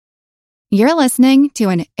You're listening to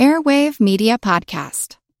an Airwave Media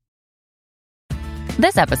Podcast.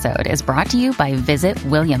 This episode is brought to you by Visit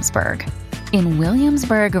Williamsburg. In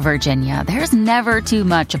Williamsburg, Virginia, there's never too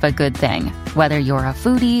much of a good thing. Whether you're a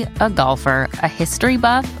foodie, a golfer, a history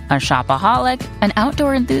buff, a shopaholic, an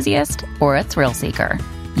outdoor enthusiast, or a thrill seeker,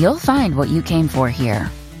 you'll find what you came for here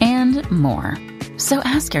and more. So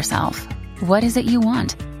ask yourself, what is it you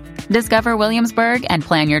want? Discover Williamsburg and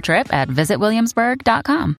plan your trip at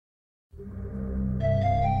visitwilliamsburg.com.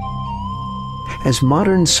 As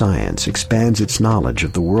modern science expands its knowledge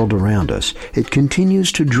of the world around us, it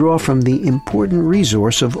continues to draw from the important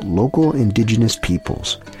resource of local indigenous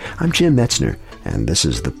peoples. I'm Jim Metzner, and this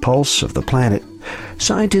is the Pulse of the Planet.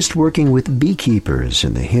 Scientists working with beekeepers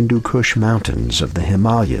in the Hindu Kush Mountains of the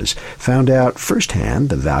Himalayas found out firsthand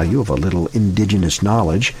the value of a little indigenous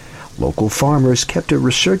knowledge. Local farmers kept a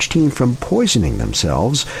research team from poisoning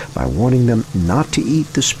themselves by warning them not to eat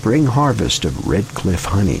the spring harvest of red cliff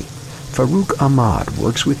honey. Farooq Ahmad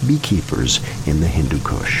works with beekeepers in the Hindu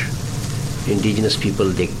Kush. Indigenous people,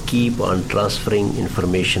 they keep on transferring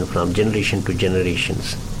information from generation to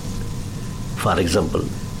generations. For example,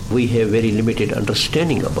 we have very limited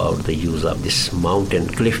understanding about the use of this mountain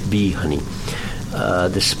cliff bee honey.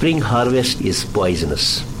 The spring harvest is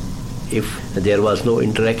poisonous. If there was no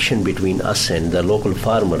interaction between us and the local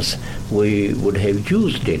farmers, we would have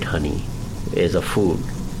used that honey as a food.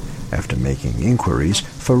 After making inquiries,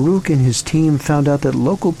 Farooq and his team found out that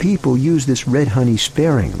local people use this red honey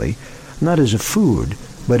sparingly, not as a food,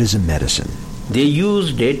 but as a medicine. They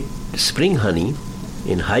use that spring honey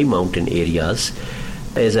in high mountain areas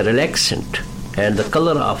as a relaxant, and the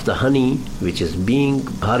color of the honey which is being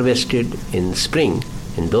harvested in spring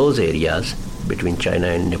in those areas between China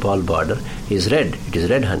and Nepal border is red. It is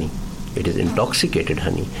red honey. It is intoxicated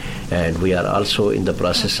honey, and we are also in the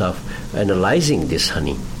process of analyzing this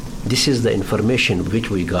honey. This is the information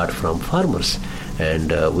which we got from farmers,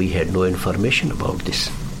 and we had no information about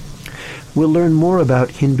this. We'll learn more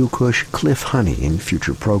about Hindu Kush cliff honey in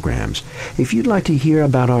future programs. If you'd like to hear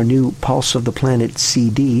about our new Pulse of the Planet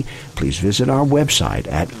CD, please visit our website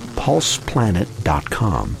at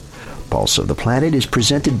pulseplanet.com. Pulse of the Planet is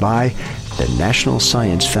presented by the National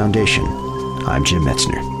Science Foundation. I'm Jim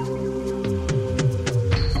Metzner.